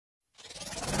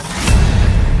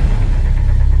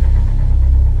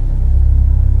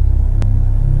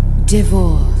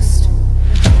Divorced.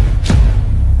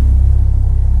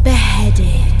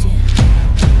 Beheaded.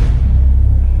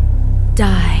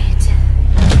 Died.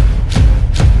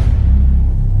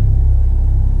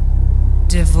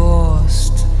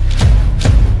 Divorced.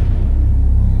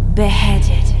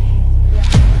 Beheaded.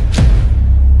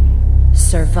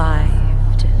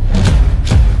 Survived.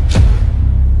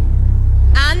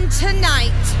 And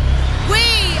tonight,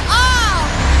 we are...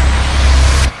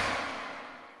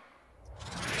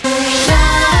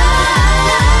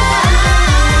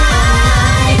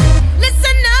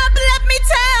 Listen up, let me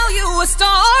tell you a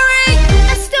story.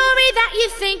 A story that you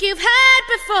think you've heard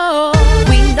before.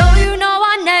 We know you know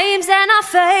our names and our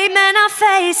fame and our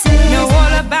faces. Know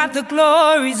all about the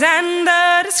glories and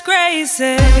the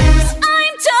disgraces.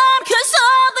 I'm done, cause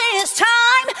all this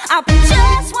time I've been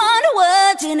just one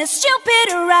word in a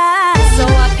stupid rhyme. So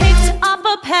I picked up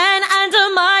a pen and a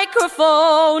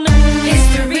microphone.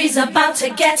 History's about to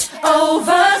get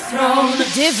overthrown.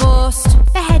 Divorced.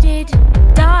 Beheaded.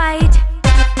 Died.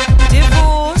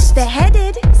 Divorced.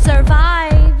 Beheaded.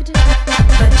 Survived.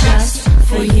 But just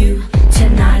for you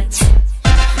tonight,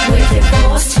 we're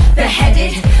divorced,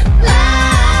 beheaded,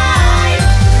 live.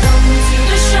 Welcome to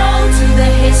the show, to the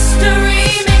history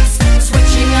mix,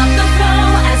 switching up the flow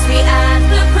as we add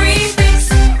the prefix.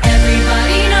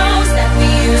 Everybody knows that we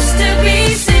used to be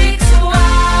 6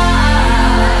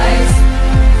 wives.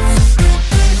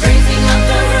 Raising up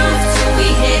the roof till we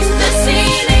hit the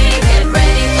ceiling. Get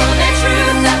ready for the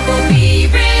truth that will be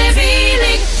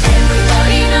revealing.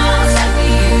 Everybody knows that we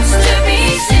used to be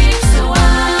 6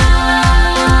 wives,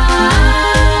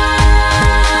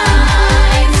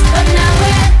 but now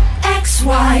we're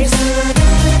ex-wives.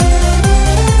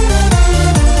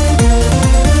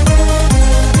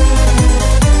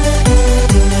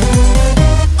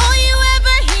 All you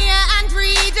ever hear and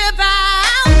read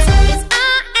about is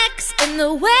our ex and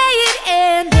the way it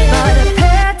ended. But a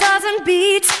pair doesn't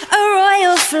beat a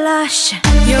royal flush.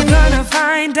 You're gonna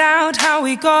find out how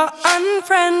we got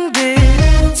unfriended.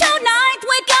 Tonight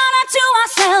we're gonna do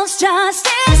ourselves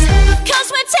justice, cause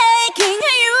we're taking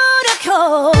you to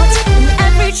court. And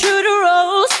every true to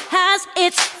rose has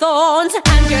its thorns.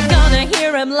 And you're gonna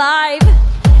hear him live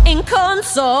in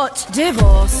consort.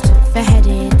 Divorced.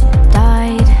 Beheaded.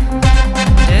 Died.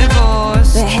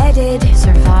 Divorced. Beheaded.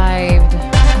 Survived.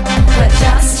 But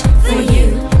just for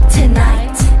you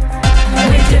tonight,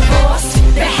 we're divorced,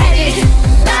 beheaded,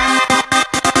 live.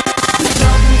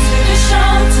 Welcome to the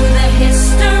show, to the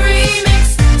history mix,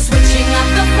 switching up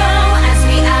the flow as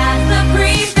we add the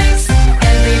prefix.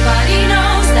 Everybody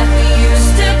knows that we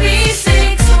used to be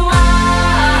 6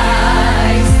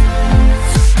 wives.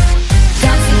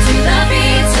 Dancing to the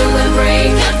beat till the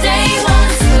break of day.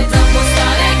 Once we're done, we'll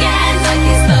start again like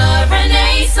it's the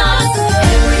Renaissance.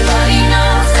 Everybody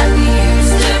knows that we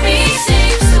used to be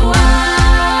 6 wives,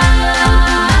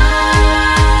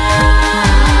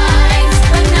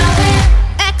 but now we're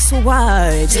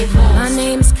Ex-wives. My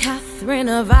name's Katherine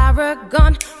of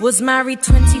Aragon. Was married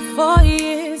 24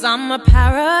 years. I'm a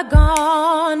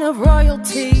paragon of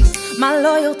royalty. My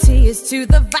loyalty is to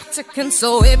the Vatican.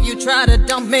 So if you try to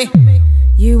dump me,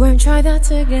 you won't try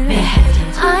that again.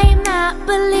 I'm that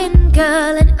Boleyn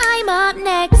girl and I'm up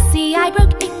next. See, I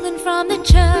broke England from the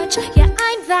church. Yeah,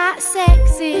 I'm that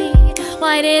sexy.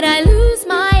 Why did I lose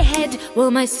my head? Well,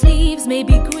 my sleeves may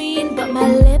be green, but my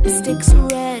lipstick's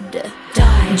red.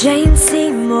 Jane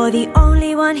Seymour, the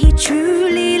only one he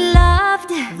truly loved.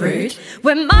 rude.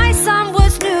 When my son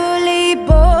was newly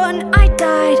born, I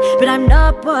died. But I'm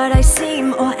not what I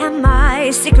seem, or am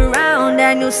I? Stick around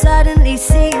and you'll suddenly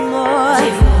see more.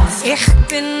 Ich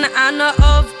bin Anna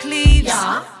of Cleves.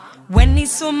 Yeah. When he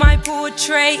saw my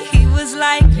portrait, he was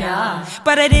like, Yeah.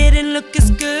 but I didn't look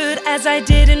as good as I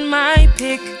did in my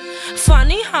pic.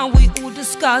 Funny how we all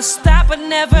discussed that, but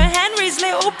never Henry's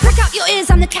little Prick up your ears,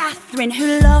 I'm the Katherine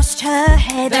who lost her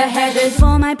head. Beheaded.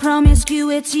 For my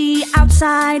promiscuity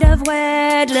outside of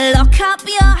wed. Lock up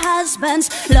your husbands,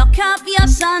 lock up your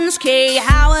sons. Kay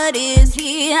Howard is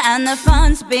here and the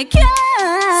fun's begin.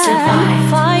 Survive.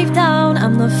 5 down,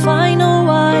 I'm the final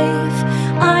wife.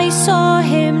 I saw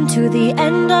him to the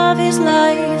end of his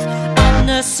life. I'm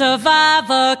the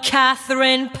survivor,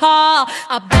 Katherine Parr.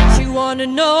 I bet you wanna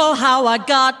know how I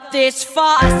got this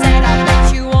far. I said I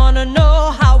bet you wanna know